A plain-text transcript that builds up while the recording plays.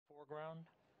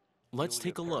Let's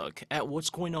take a look at what's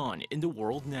going on in the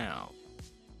world now.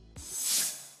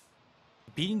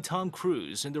 Beating Tom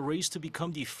Cruise in the race to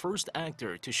become the first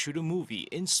actor to shoot a movie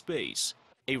in space,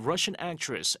 a Russian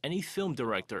actress and a film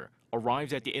director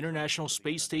arrived at the International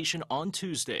Space Station on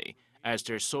Tuesday as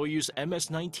their Soyuz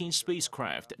MS-19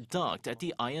 spacecraft docked at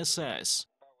the ISS.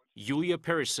 Yulia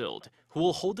Peresild, who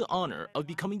will hold the honor of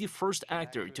becoming the first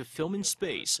actor to film in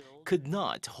space, could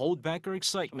not hold back her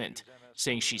excitement,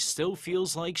 saying she still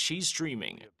feels like she's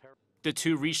dreaming. The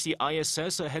two reached the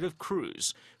ISS ahead of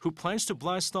Cruise, who plans to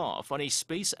blast off on a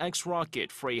SpaceX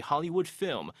rocket for a Hollywood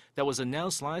film that was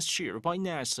announced last year by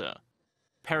NASA.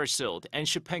 Peresild and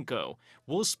Shipenko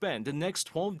will spend the next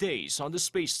 12 days on the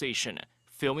space station,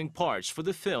 filming parts for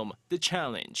the film The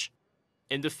Challenge.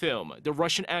 In the film, the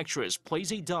Russian actress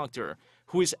plays a doctor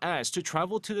who is asked to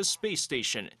travel to the space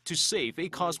station to save a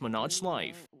cosmonaut's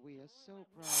life.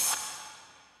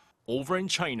 Over in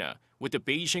China, with the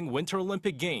Beijing Winter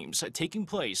Olympic Games taking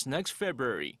place next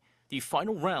February, the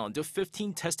final round of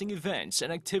 15 testing events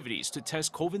and activities to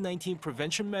test COVID-19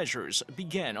 prevention measures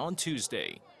began on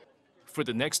Tuesday. For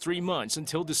the next 3 months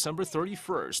until December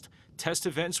 31st, test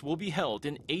events will be held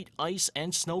in 8 ice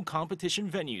and snow competition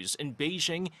venues in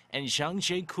Beijing and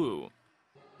Zhangjiakou.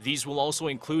 These will also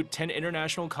include 10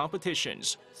 international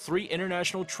competitions, 3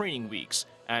 international training weeks,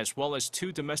 as well as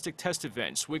 2 domestic test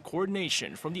events with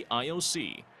coordination from the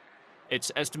IOC.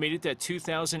 It's estimated that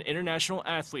 2,000 international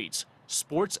athletes,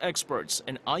 sports experts,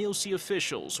 and IOC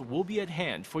officials will be at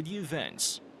hand for the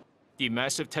events. The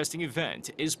massive testing event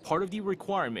is part of the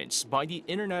requirements by the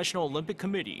International Olympic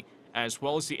Committee as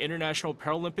well as the International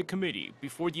Paralympic Committee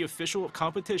before the official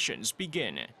competitions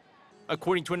begin.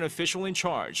 According to an official in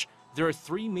charge, there are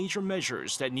 3 major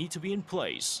measures that need to be in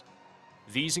place.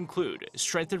 These include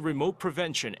strengthened remote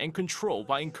prevention and control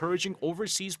by encouraging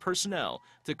overseas personnel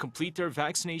to complete their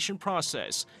vaccination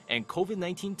process and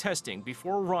COVID-19 testing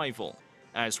before arrival,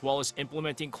 as well as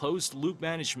implementing closed-loop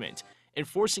management,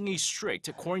 enforcing a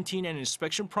strict quarantine and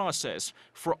inspection process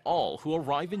for all who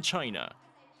arrive in China.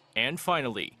 And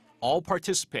finally, all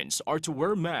participants are to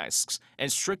wear masks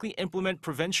and strictly implement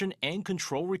prevention and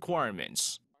control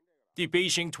requirements. The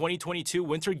Beijing 2022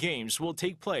 Winter Games will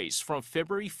take place from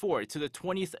February 4th to the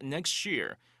 20th next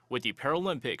year, with the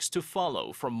Paralympics to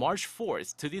follow from March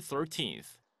 4th to the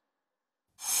 13th.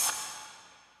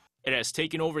 It has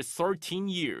taken over 13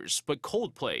 years, but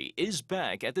Coldplay is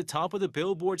back at the top of the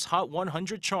Billboard's Hot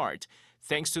 100 chart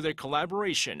thanks to their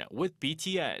collaboration with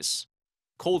BTS.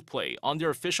 Coldplay, on their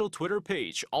official Twitter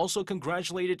page, also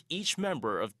congratulated each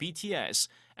member of BTS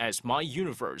as My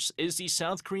Universe is the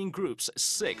South Korean group's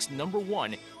 6th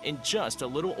 #1 in just a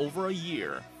little over a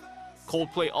year.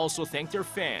 Coldplay also thanked their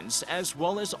fans as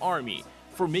well as ARMY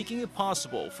for making it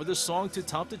possible for the song to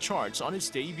top the charts on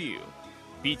its debut.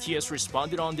 BTS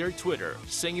responded on their Twitter,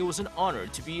 saying it was an honor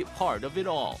to be a part of it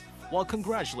all, while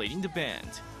congratulating the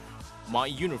band. My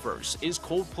Universe is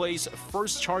Coldplay's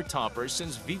first chart topper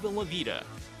since Viva La Vida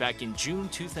back in June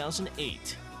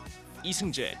 2008.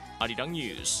 이승재, 아리랑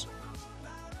뉴스.